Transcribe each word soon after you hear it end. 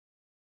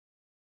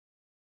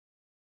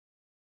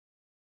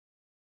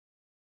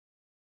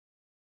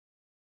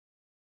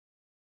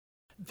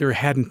there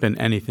hadn't been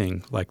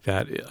anything like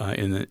that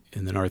in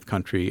the North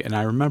Country. And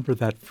I remember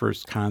that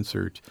first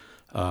concert,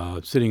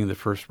 sitting in the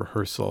first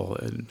rehearsal,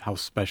 and how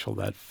special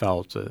that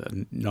felt,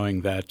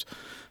 knowing that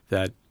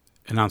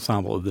an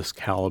ensemble of this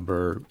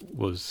caliber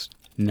was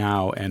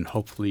now and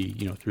hopefully,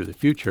 through the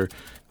future,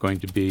 going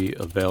to be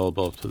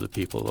available to the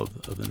people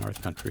of the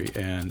North Country.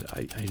 And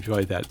I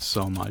enjoy that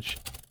so much.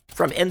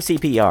 From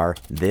NCPR,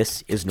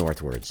 this is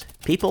Northwards.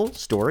 People,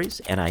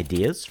 stories, and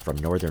ideas from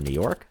Northern New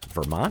York,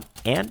 Vermont,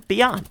 and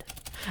beyond.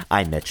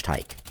 I'm Mitch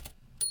Teich.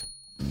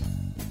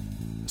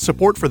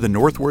 Support for the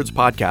Northwards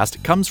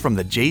podcast comes from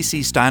the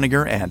J.C.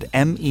 Steiniger and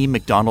M.E.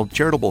 McDonald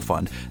Charitable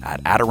Fund at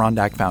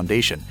Adirondack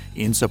Foundation,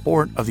 in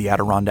support of the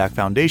Adirondack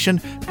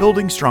Foundation,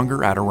 building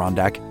stronger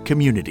Adirondack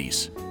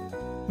communities.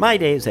 My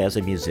days as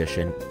a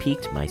musician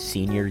peaked my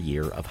senior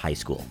year of high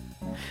school.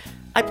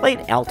 I played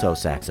alto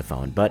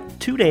saxophone,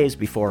 but 2 days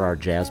before our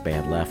jazz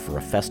band left for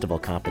a festival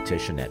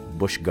competition at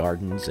Busch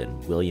Gardens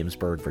in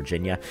Williamsburg,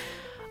 Virginia,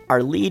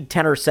 our lead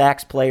tenor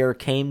sax player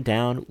came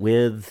down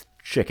with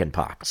chicken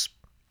pox.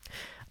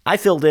 I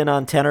filled in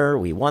on tenor,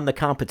 we won the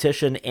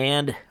competition,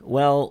 and,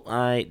 well,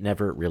 I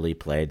never really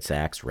played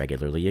sax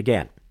regularly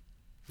again.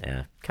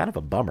 Kind of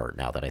a bummer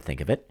now that I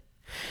think of it.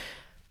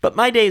 But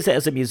my days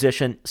as a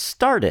musician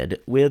started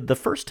with the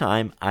first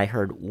time I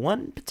heard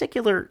one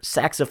particular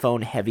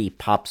saxophone-heavy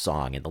pop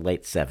song in the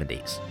late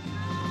 70s.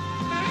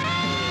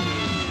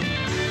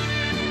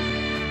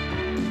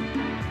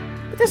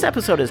 But this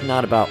episode is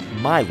not about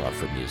my love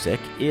for music.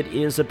 It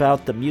is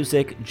about the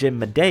music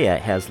Jim Madeja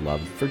has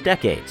loved for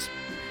decades.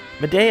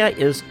 Madeja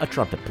is a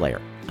trumpet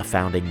player, a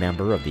founding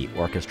member of the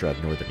Orchestra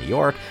of Northern New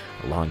York,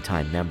 a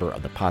longtime member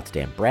of the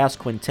Potsdam Brass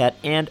Quintet,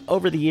 and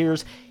over the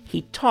years,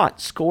 he taught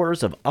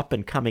scores of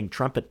up-and-coming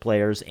trumpet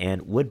players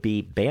and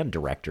would-be band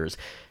directors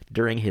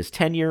during his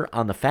tenure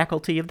on the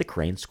faculty of the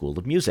Crane School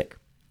of Music.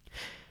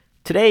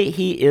 Today,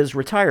 he is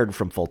retired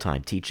from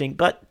full-time teaching,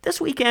 but this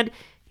weekend,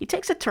 he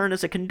takes a turn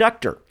as a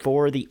conductor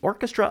for the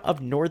Orchestra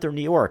of Northern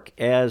New York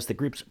as the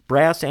group's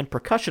brass and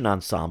percussion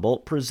ensemble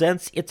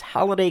presents its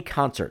holiday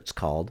concerts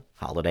called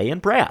Holiday in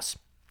Brass.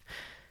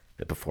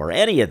 But before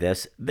any of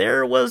this,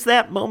 there was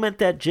that moment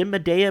that Jim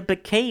Madeja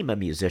became a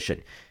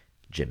musician.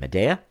 Jim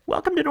Madeja,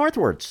 welcome to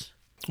Northwards.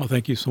 Well,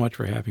 thank you so much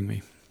for having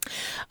me.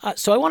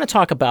 So I want to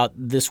talk about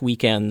this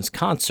weekend's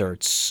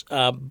concerts,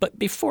 but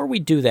before we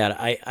do that,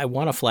 I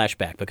want to flash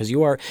back because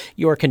you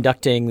are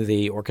conducting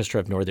the Orchestra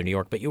of Northern New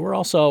York, but you were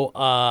also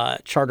a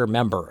charter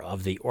member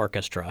of the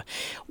orchestra.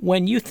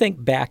 When you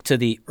think back to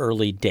the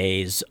early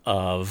days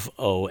of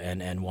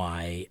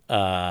ONNY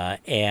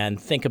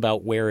and think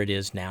about where it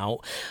is now,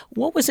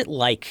 what was it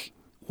like?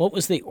 What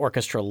was the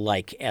orchestra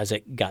like as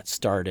it got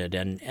started,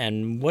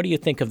 and what do you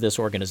think of this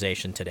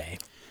organization today?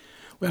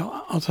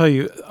 Well, I'll tell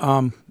you,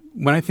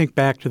 when I think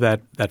back to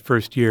that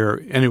first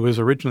year, and it was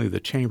originally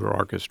the Chamber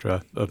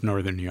Orchestra of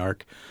Northern New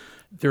York,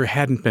 there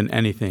hadn't been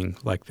anything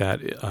like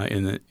that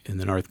in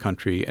the North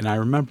Country. And I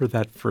remember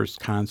that first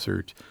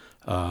concert,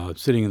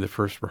 sitting in the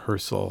first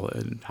rehearsal,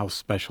 and how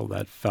special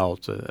that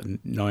felt,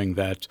 knowing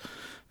that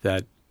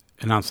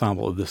an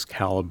ensemble of this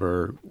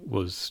caliber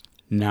was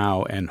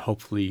now and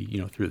hopefully,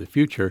 through the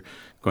future,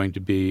 going to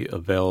be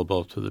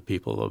available to the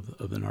people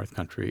of the North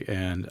Country.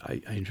 And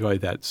I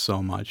enjoyed that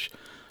so much.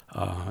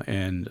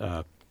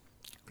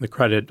 The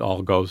credit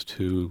all goes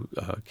to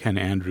Ken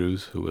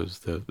Andrews, who was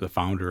the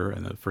founder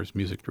and the first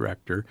music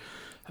director.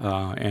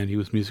 And he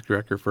was music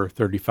director for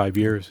 35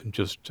 years and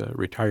just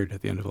retired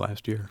at the end of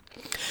last year.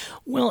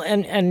 Well,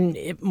 and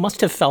it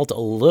must have felt a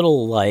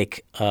little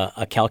like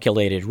a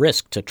calculated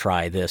risk to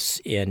try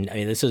this in. I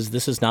mean, this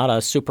is not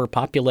a super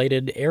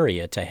populated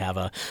area to have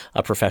a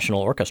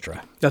professional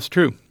orchestra. That's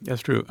true.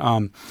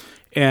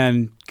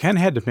 And Ken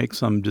had to make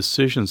some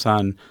decisions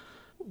on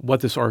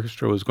what this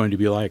orchestra was going to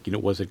be like.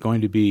 Was it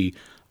going to be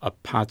a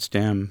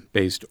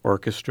Potsdam-based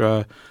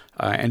orchestra?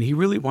 And he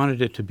really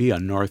wanted it to be a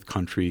North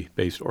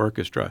Country-based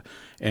orchestra.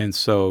 And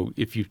so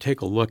if you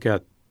take a look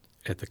at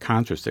the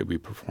concerts that we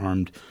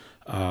performed,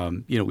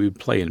 we would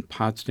play in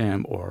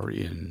Potsdam or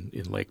in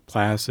Lake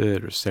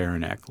Placid or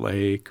Saranac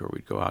Lake, or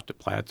we'd go out to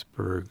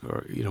Plattsburgh,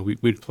 or,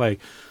 we'd play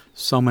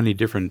so many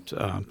different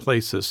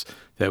places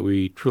that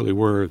we truly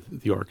were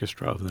the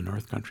orchestra of the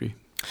North Country.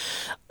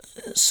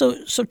 So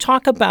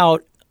talk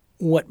about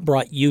what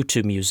brought you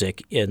to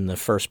music in the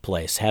first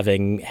place,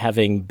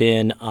 having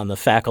been on the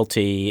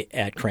faculty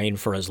at Crane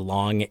for as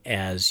long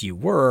as you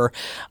were,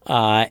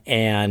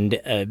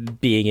 and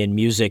being in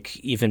music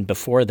even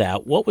before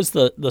that. What was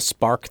the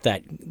spark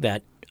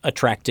that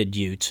attracted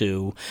you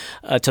to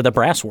the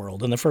brass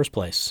world in the first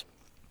place?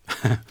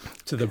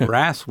 To the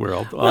brass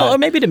world? Well, or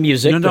maybe to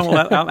music.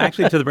 No,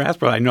 actually to the brass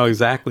world. I know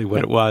exactly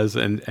what it was,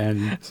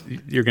 and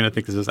you're going to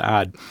think this is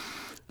odd,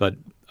 but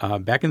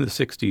back in the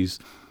 60s,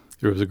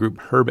 there was a group,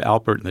 Herb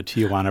Alpert and the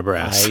Tijuana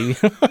Brass.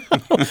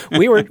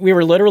 We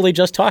were literally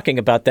just talking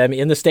about them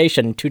in the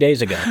station 2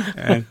 days ago.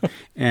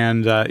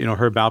 and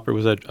Herb Alpert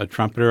was a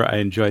trumpeter. I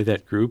enjoyed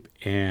that group,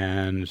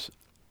 and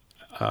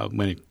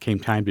when it came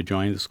time to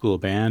join the school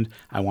band,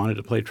 I wanted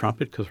to play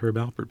trumpet because Herb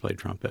Alpert played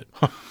trumpet.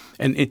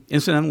 And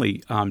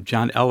incidentally,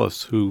 John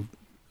Ellis, who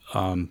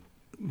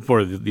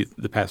for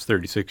the past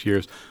 36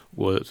 years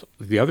was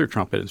the other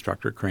trumpet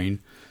instructor at Crane,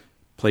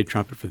 played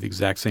trumpet for the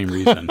exact same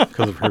reason,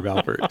 because of Herb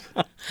Alpert.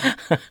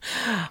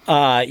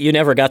 You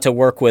never got to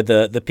work with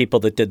the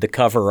people that did the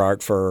cover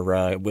art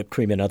for Whipped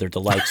Cream and Other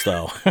Delights,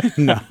 though.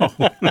 No.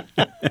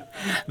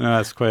 No,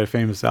 that's quite a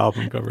famous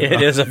album cover.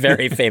 It is a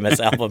very famous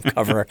album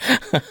cover.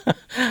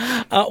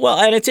 Well,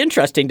 and it's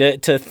interesting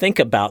to think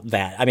about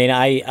that. I mean,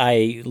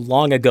 I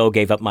long ago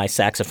gave up my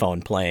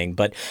saxophone playing,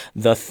 but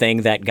the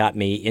thing that got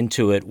me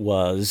into it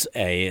was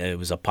a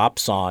pop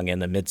song in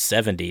the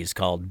mid-'70s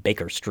called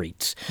Baker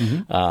Street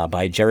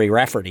by Jerry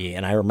Rafferty.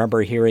 And I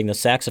remember hearing the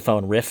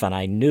saxophone riff, and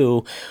I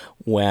knew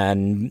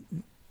when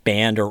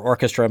band or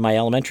orchestra in my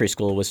elementary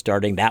school was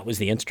starting, that was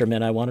the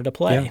instrument I wanted to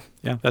play.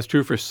 Yeah, that's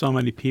true for so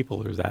many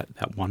people. There's that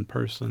one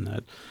person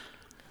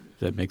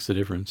that makes the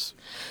difference.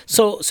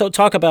 So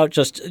talk about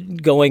just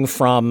going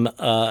from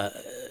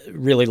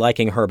really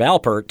liking Herb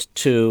Alpert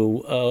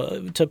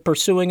to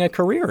pursuing a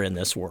career in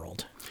this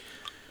world.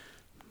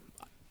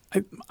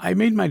 I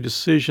made my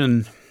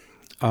decision.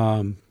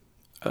 I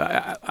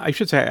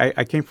should say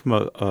I came from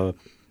a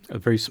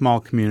very small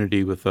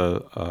community with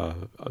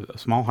a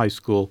small high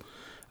school.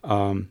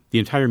 The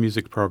entire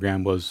music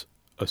program was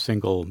a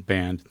single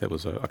band that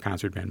was a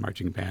concert band,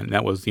 marching band. And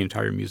that was the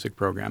entire music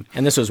program.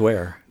 And this was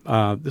where?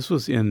 This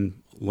was in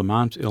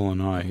Lamont,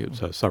 Illinois. It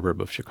was a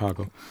suburb of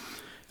Chicago.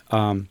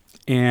 And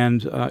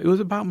it was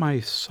about my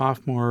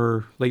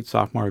late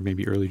sophomore,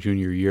 maybe early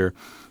junior year,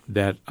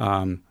 that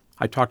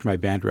I talked to my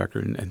band director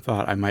and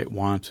thought I might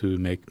want to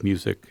make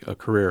music a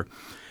career.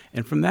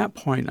 And from that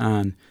point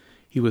on,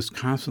 he was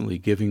constantly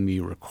giving me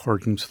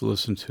recordings to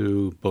listen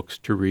to, books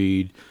to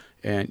read.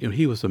 And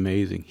he was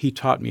amazing. He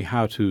taught me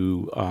how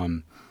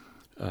to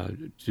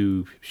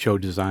do show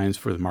designs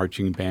for the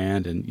marching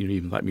band, and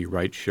even let me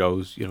write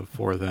shows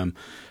for them.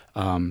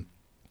 And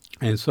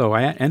so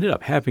I ended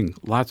up having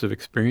lots of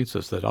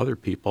experiences that other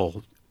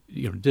people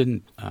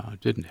didn't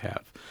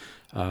have.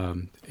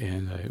 And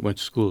I went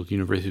to school at the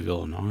University of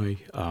Illinois.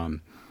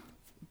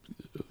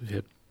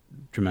 Had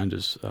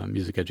tremendous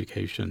music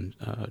education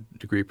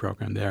degree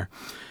program there,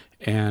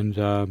 and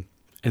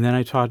then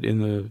I taught in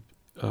the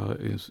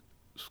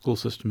school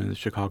system in the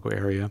Chicago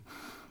area,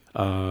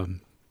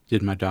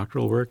 did my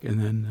doctoral work,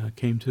 and then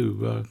came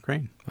to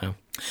Crane. Wow.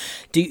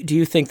 Do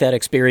you think that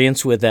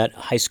experience with that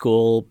high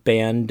school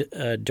band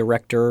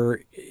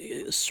director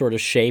sort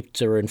of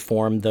shaped or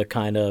informed the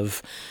kind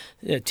of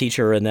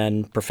teacher and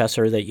then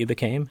professor that you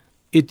became?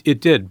 It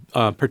did,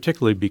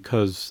 particularly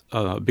because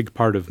a big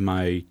part of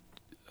my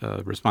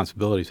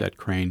responsibilities at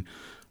Crane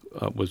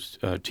was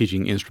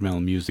teaching instrumental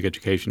music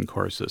education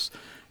courses.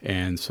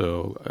 And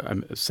so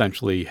I'm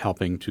essentially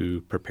helping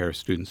to prepare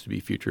students to be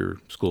future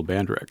school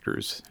band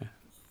directors.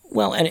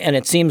 Well, and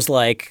it seems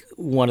like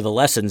one of the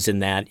lessons in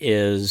that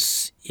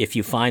is if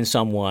you find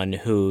someone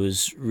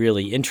who's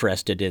really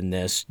interested in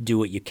this, do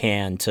what you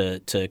can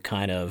to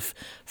kind of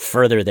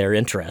further their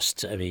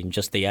interest. I mean,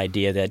 just the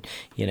idea that,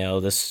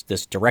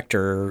 this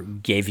director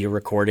gave you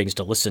recordings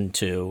to listen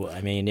to.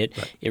 I mean, it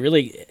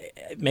really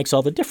makes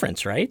all the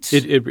difference, right?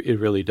 It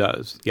really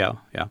does. Yeah.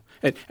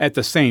 At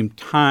the same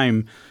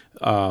time,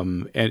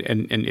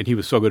 and he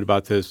was so good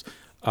about this,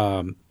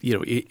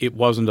 it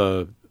wasn't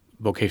a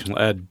vocational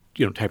ed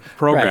type of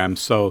program. Right.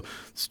 So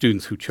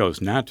students who chose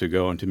not to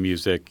go into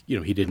music,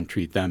 he didn't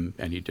treat them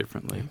any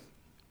differently.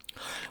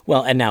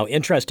 Well, and now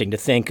interesting to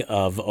think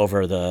of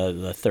over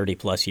the 30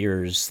 plus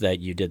years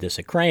that you did this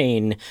at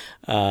Crane,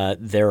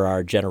 there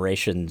are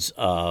generations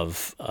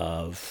of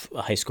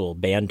high school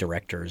band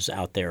directors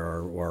out there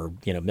or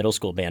middle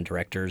school band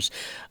directors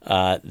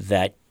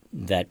that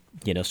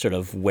sort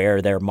of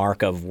wear their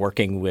mark of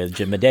working with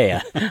Jim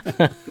Madeja.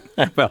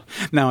 Well,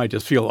 now I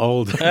just feel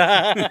old.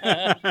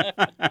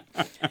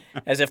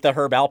 As if the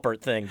Herb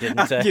Alpert thing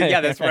didn't.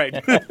 Yeah, that's right.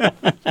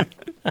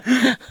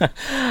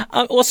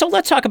 Well, so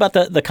let's talk about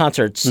the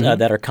concerts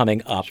that are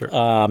coming up. Sure.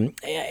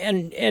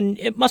 And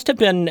it must have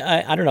been,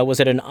 I don't know, was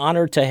it an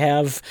honor to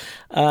have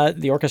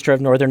the Orchestra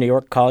of Northern New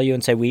York call you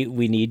and say,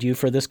 we need you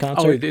for this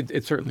concert? Oh,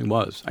 it certainly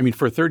was. I mean,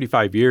 for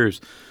 35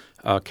 years,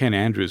 Ken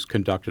Andrews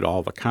conducted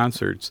all the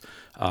concerts.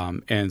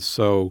 And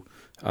so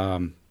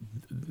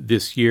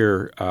this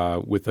year,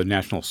 with the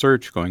national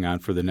search going on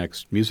for the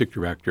next music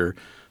director,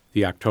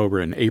 the October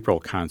and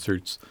April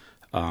concerts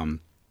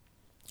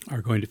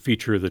are going to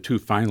feature the two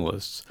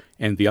finalists.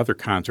 And the other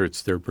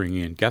concerts, they're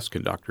bringing in guest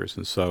conductors.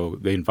 And so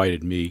they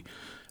invited me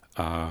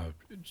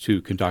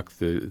to conduct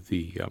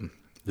the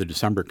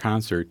December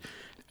concert.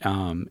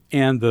 And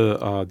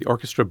the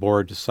orchestra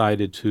board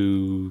decided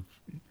to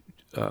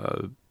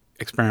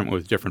experiment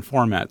with different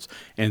formats,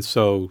 and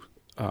so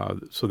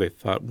they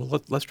thought,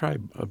 well, let's try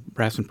a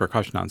brass and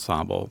percussion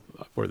ensemble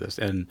for this,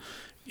 and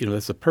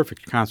that's a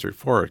perfect concert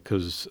for it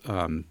because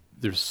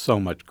there's so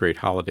much great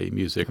holiday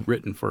music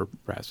written for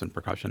brass and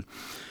percussion,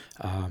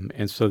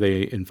 and so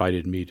they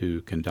invited me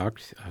to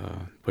conduct,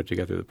 put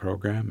together the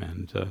program,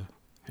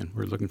 and and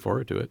we're looking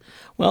forward to it.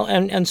 Well,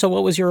 and so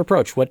what was your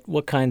approach?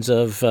 What kinds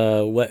of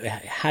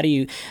how do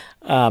you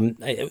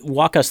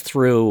walk us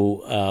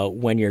through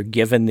when you're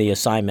given the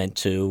assignment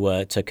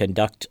to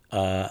conduct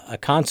a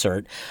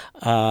concert?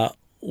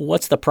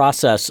 What's the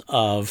process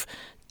of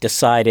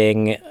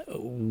deciding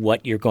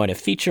what you're going to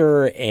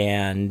feature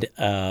and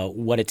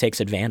what it takes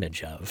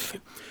advantage of?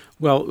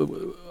 Well,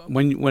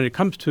 when it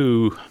comes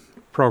to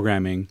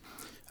programming,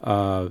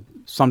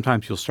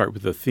 sometimes you'll start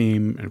with the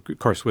theme, and of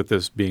course, with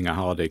this being a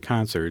holiday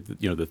concert,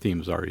 the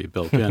theme is already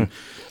built in,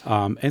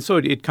 and so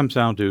it comes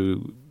down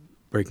to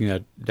breaking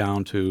that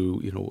down to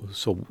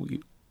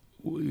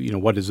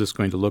what is this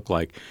going to look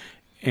like,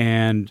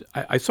 and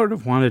I sort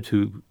of wanted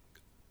to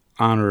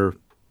honor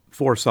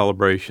 4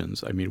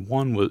 celebrations. I mean,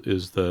 one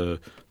is the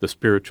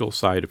spiritual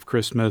side of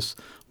Christmas,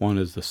 one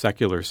is the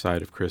secular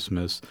side of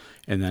Christmas,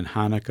 and then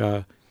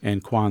Hanukkah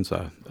and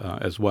Kwanzaa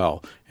as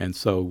well. And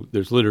so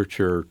there's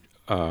literature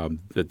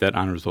that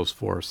honors those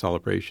 4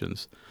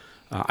 celebrations.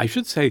 I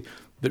should say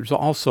there's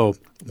also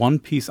one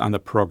piece on the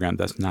program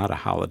that's not a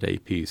holiday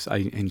piece.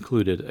 I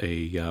included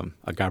a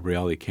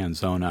Gabriele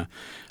canzona.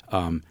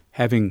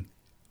 Having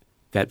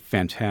that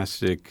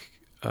fantastic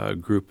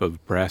group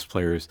of brass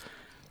players,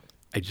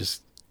 I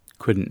just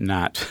couldn't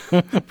not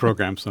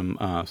program some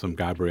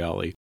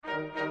Gabriele.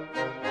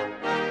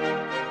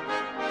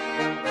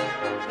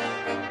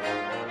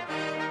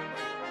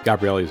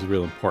 Gabriele is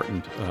real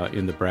important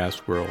in the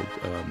brass world.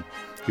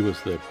 He was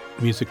the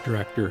music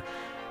director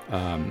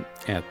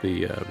at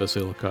the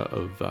Basilica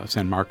of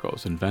San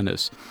Marcos in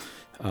Venice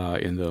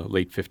in the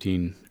late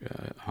 1500s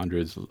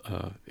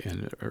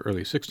and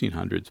early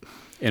 1600s.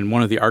 And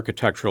one of the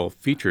architectural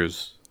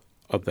features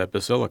of that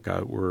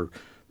basilica were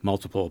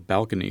multiple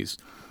balconies.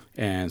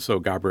 And so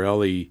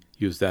Gabriele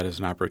used that as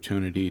an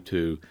opportunity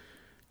to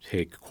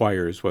take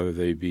choirs, whether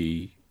they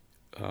be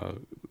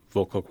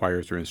vocal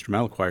choirs or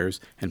instrumental choirs,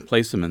 and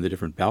place them in the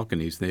different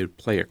balconies. And they would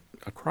play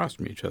across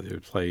from each other. They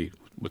would play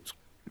what's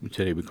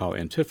today we call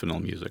antiphonal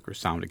music or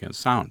sound against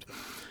sound.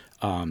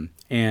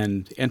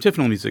 And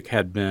antiphonal music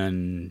had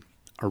been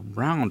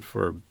around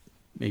for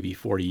maybe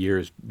 40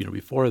 years,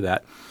 before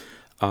that,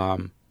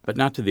 but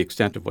not to the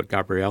extent of what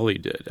Gabriele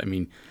did. I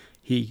mean,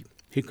 he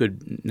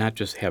could not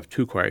just have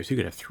 2 choirs; he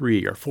could have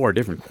 3 or 4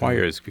 different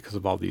choirs because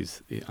of all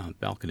these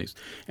balconies.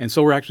 And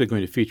so we're actually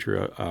going to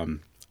feature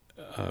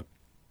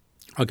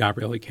a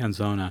Gabriele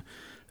canzona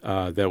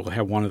that will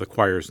have one of the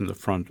choirs in the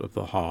front of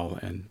the hall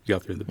and the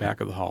other in the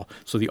back of the hall.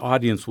 So the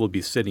audience will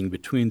be sitting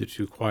between the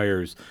 2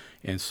 choirs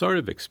and sort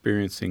of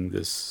experiencing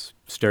this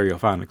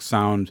stereophonic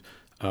sound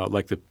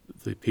like the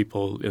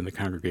people in the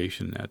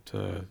congregation at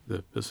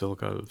the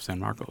Basilica of San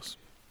Marcos.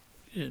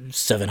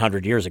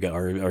 700 years ago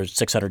or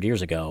 600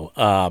 years ago.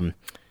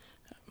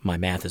 My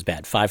math is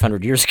bad.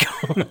 500 years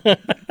ago.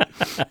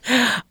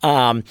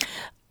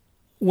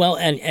 Well,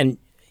 and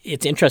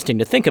it's interesting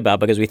to think about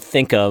because we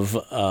think of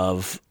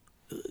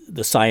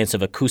the science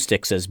of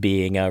acoustics as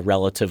being a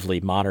relatively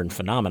modern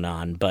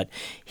phenomenon, but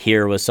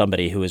here was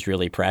somebody who was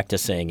really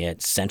practicing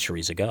it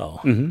centuries ago.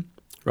 Mm-hmm.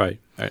 Right.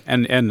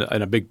 And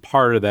a big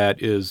part of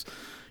that is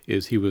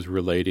he was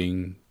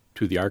relating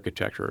to the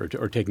architecture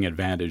or taking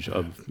advantage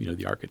of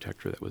the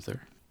architecture that was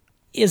there.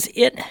 Is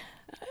it,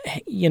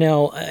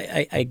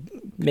 I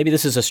maybe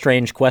this is a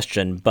strange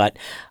question, but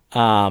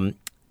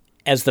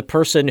as the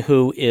person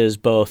who is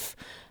both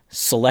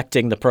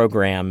selecting the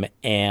program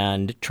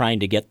and trying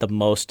to get the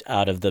most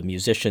out of the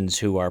musicians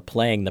who are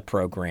playing the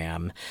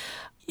program,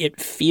 it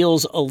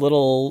feels a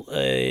little,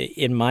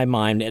 in my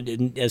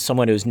mind, as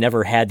someone who's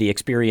never had the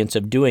experience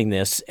of doing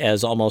this,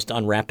 as almost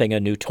unwrapping a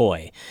new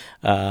toy.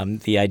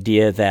 The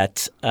idea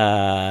that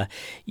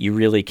you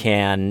really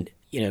can,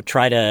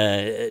 try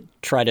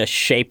to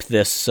shape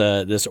this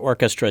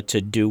orchestra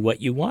to do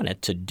what you want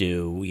it to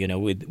do,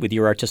 with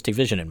your artistic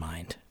vision in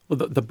mind.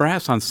 Well, the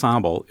brass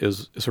ensemble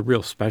is a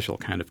real special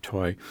kind of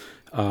toy.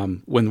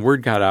 When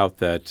word got out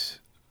that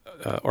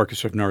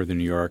Orchestra of Northern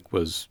New York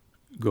was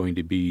going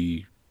to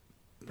be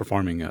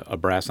performing a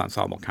brass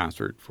ensemble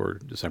concert for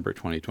December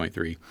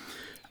 2023,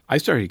 I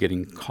started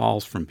getting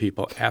calls from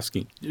people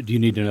asking, do you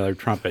need another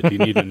trumpet? Do you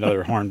need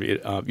another horn?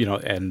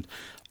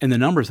 And the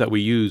numbers that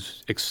we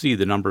use exceed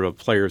the number of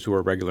players who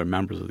are regular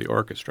members of the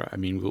orchestra. I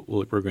mean,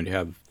 we're going to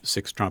have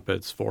 6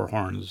 trumpets, 4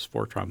 horns,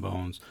 4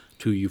 trombones,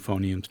 2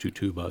 euphoniums, 2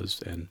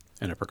 tubas, and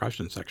a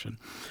percussion section.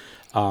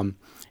 So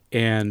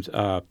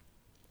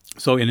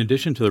in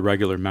addition to the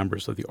regular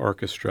members of the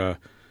orchestra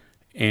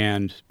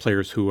and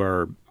players who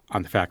are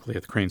on the faculty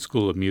at the Crane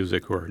School of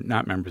Music who are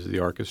not members of the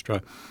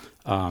orchestra,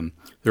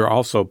 there are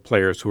also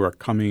players who are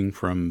coming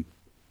from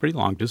pretty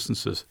long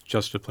distances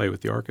just to play with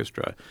the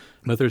orchestra.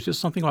 But there's just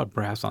something about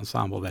brass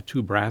ensemble, that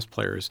 2 brass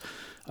players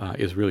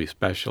is really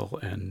special,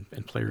 and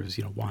players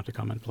want to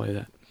come and play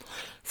that.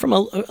 From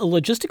a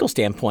logistical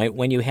standpoint,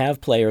 when you have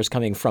players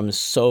coming from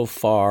so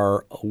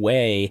far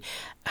away,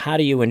 how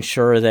do you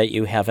ensure that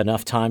you have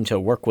enough time to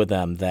work with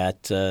them,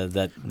 that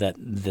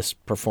this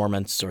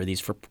performance or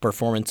these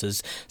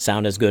performances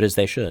sound as good as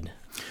they should?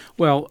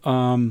 Well,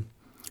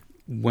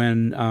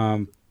 when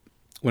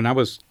I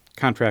was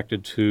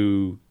contracted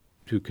to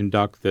to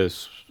conduct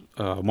this,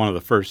 one of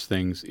the first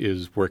things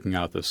is working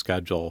out the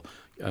schedule.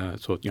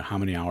 So, how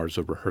many hours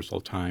of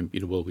rehearsal time,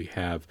 will we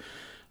have?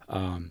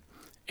 And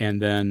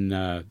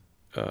then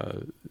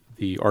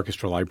the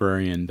orchestra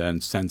librarian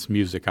then sends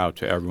music out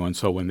to everyone.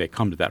 So when they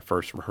come to that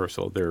first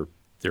rehearsal, they're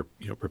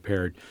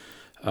prepared.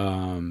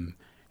 And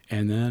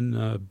then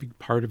a big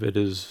part of it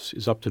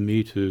is up to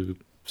me to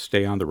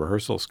stay on the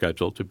rehearsal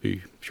schedule to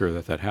be sure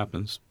that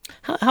happens.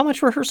 How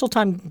much rehearsal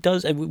time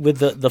does, with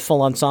the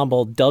full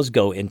ensemble, does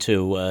go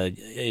into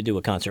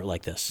a concert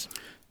like this?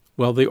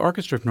 Well, the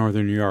Orchestra of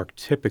Northern New York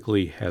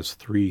typically has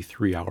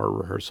 3-hour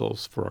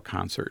rehearsals for a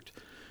concert.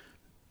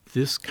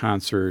 This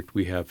concert,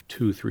 we have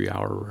 2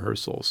 3-hour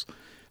rehearsals.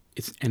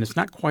 It's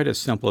not quite as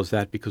simple as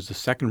that because the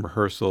second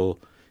rehearsal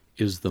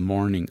is the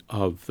morning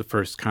of the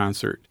first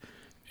concert.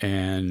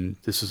 And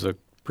this is a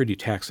pretty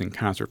taxing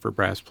concert for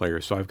brass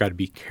players, so I've got to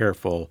be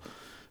careful.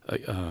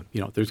 There's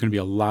going to be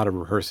a lot of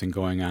rehearsing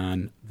going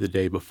on the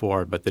day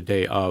before, but the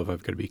day of,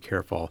 I've got to be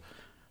careful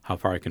how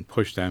far I can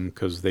push them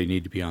because they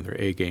need to be on their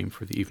A game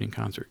for the evening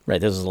concert. Right.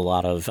 This is a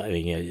lot of.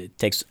 It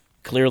takes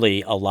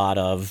clearly a lot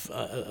of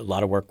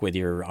work with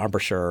your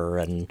embouchure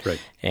and right.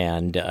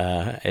 and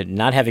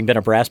not having been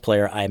a brass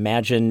player, I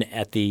imagine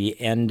at the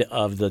end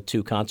of the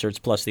 2 concerts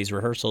plus these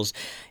rehearsals,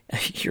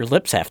 your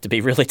lips have to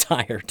be really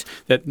tired.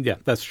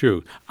 That's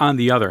true. On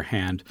the other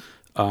hand,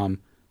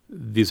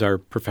 these are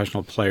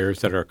professional players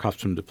that are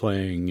accustomed to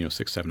playing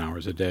 6-7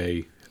 hours a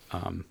day.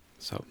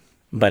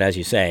 But as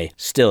you say,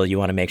 still you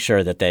want to make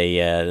sure that they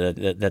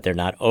that they're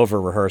not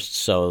over rehearsed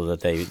so that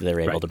they're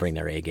able right. to bring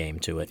their A game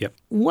to it. Yep.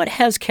 What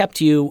has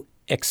kept you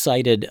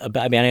excited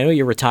about? I mean, I know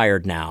you're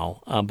retired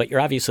now, but you're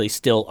obviously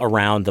still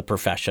around the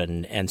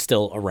profession and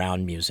still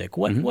around music.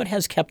 What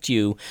has kept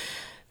you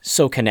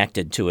so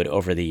connected to it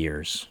over the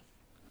years?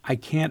 I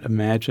can't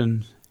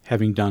imagine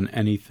having done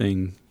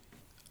anything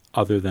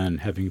other than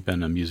having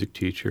been a music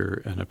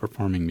teacher and a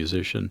performing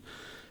musician.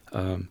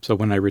 So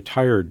when I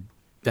retired,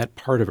 that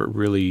part of it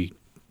really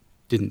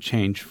didn't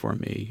change for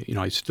me.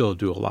 I still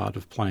do a lot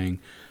of playing.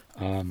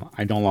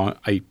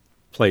 I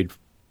played,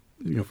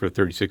 for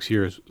 36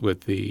 years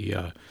with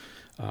the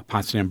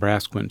Potsdam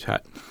Brass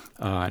Quintet,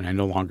 and I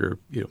no longer,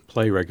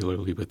 play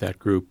regularly with that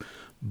group.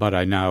 But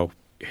I now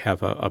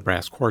have a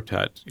brass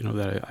quartet,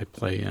 that I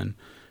play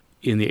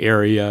in the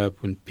area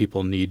when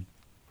people need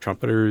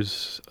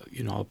trumpeters.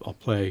 I'll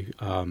play.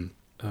 A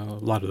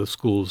lot of the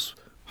schools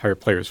hire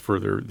players for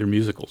their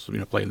musicals,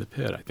 play in the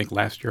pit. I think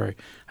last year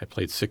I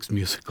played 6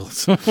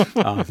 musicals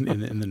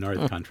in the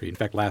North Country. In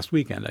fact, last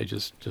weekend I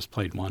just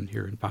played one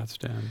here in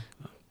Potsdam.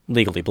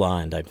 Legally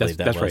Blonde, I believe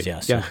that's right.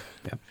 Yes. Yeah.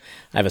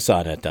 I have a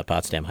son at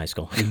Potsdam High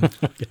School.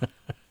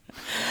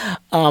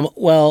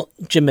 Well,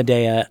 Jim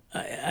Madeja,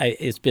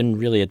 it's been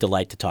really a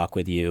delight to talk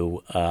with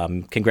you.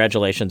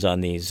 Congratulations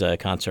on these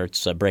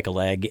concerts, Break a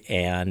Leg,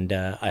 and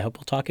I hope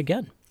we'll talk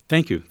again.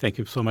 Thank you. Thank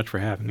you so much for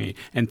having me.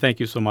 And thank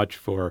you so much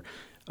for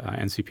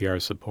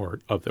NCPR's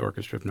support of the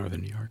Orchestra of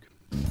Northern New York.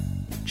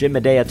 Jim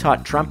Madeja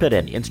taught trumpet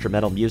and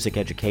instrumental music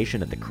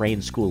education at the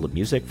Crane School of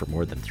Music for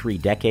more than 3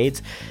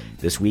 decades.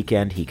 This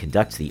weekend, he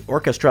conducts the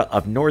Orchestra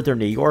of Northern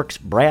New York's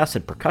brass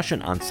and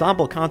percussion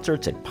ensemble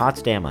concerts in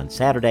Potsdam on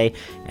Saturday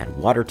and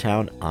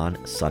Watertown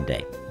on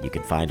Sunday. You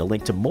can find a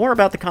link to more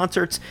about the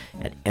concerts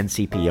at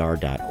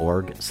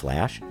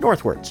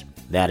ncpr.org/northwards.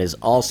 That is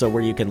also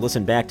where you can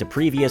listen back to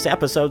previous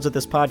episodes of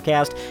this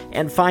podcast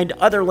and find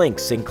other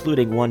links,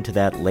 including one to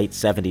that late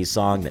 70s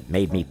song that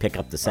made me pick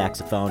up the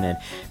saxophone and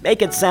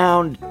make it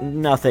sound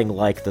nothing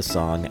like the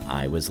song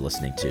I was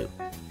listening to.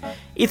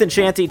 Ethan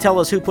Shanty, tell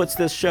us who puts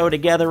this show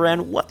together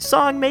and what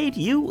song made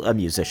you a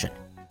musician.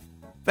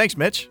 Thanks,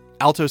 Mitch.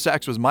 Alto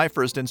sax was my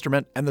first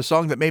instrument, and the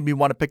song that made me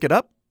want to pick it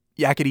up,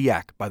 Yakety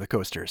Yak by the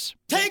Coasters.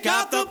 Take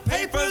out the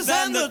papers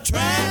and the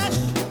trash.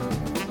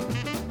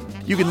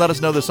 You can let us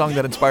know the song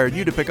that inspired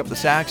you to pick up the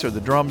sax or the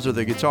drums or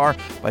the guitar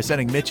by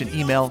sending Mitch an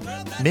email,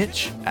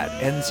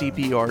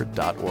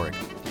 mitch@ncpr.org.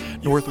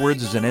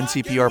 Northwards is an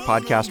NCPR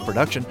podcast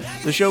production.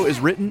 The show is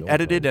written,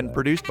 edited, and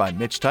produced by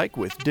Mitch Teich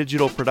with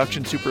digital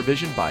production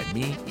supervision by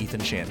me,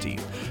 Ethan Shanty.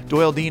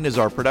 Doyle Dean is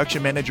our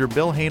production manager,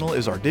 Bill Hanel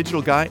is our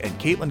digital guy, and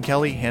Caitlin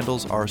Kelly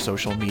handles our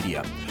social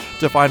media.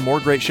 To find more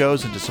great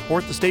shows and to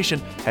support the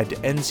station, head to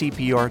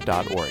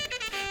ncpr.org.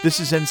 This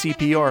is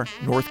NCPR,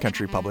 North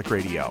Country Public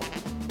Radio.